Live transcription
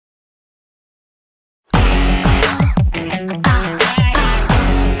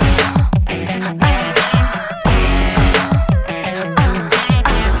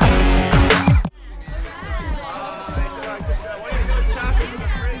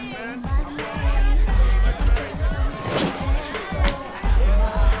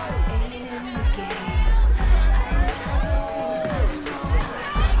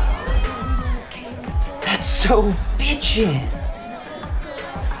so bitchin'.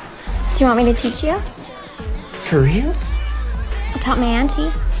 Do you want me to teach you? For reals? I taught my auntie.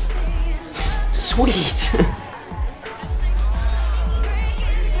 Sweet.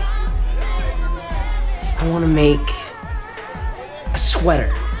 I want to make a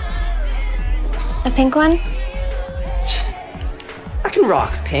sweater. A pink one? I can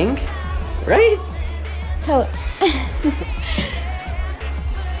rock pink, right? Totes.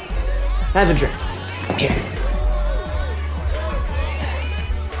 Have a drink. Here.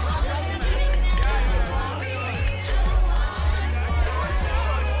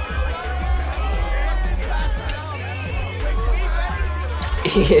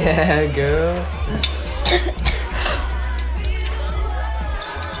 Yeah, girl.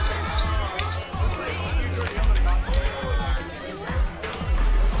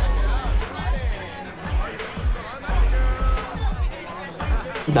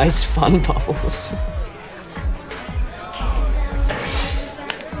 Nice fun bubbles.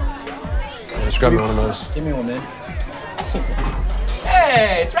 Just grab me one of those. Give me one, man.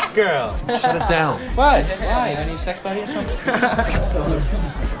 Hey, it's Rock Girl. Shut it down. What? Why? Any sex buddy or something?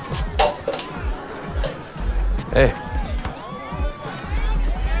 Hey.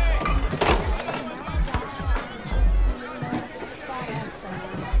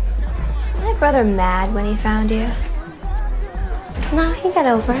 Is my brother mad when he found you? No, he got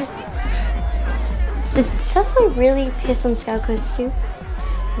over it. Did Cecily really piss on Scout Costume?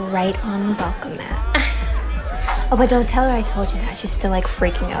 Right on the welcome mat. Oh, but don't tell her I told you that. She's still like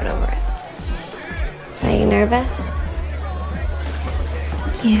freaking out over it. So you nervous?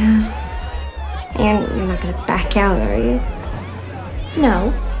 Yeah. And you're not gonna back out, are you?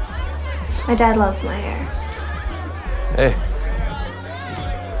 No. My dad loves my hair. Hey.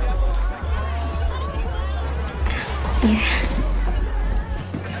 Yeah.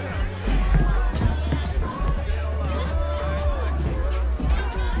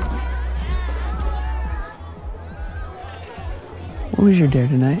 What was your dare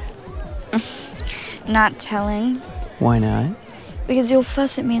tonight? Not telling. Why not? Because you'll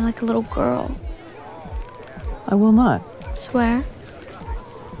fuss at me like a little girl. I will not. Swear?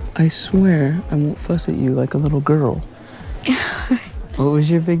 I swear I won't fuss at you like a little girl. What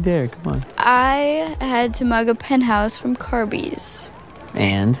was your big dare? Come on. I had to mug a penthouse from Carby's.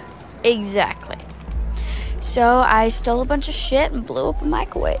 And? Exactly. So I stole a bunch of shit and blew up a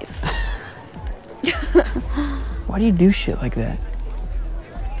microwave. Why do you do shit like that?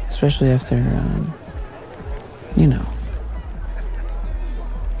 Especially after, you know.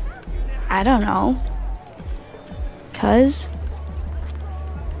 I don't know. 'Cause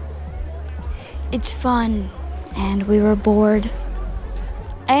it's fun, and we were bored.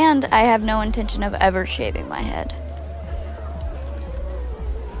 And I have no intention of ever shaving my head.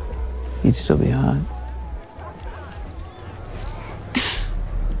 You'd still be hot.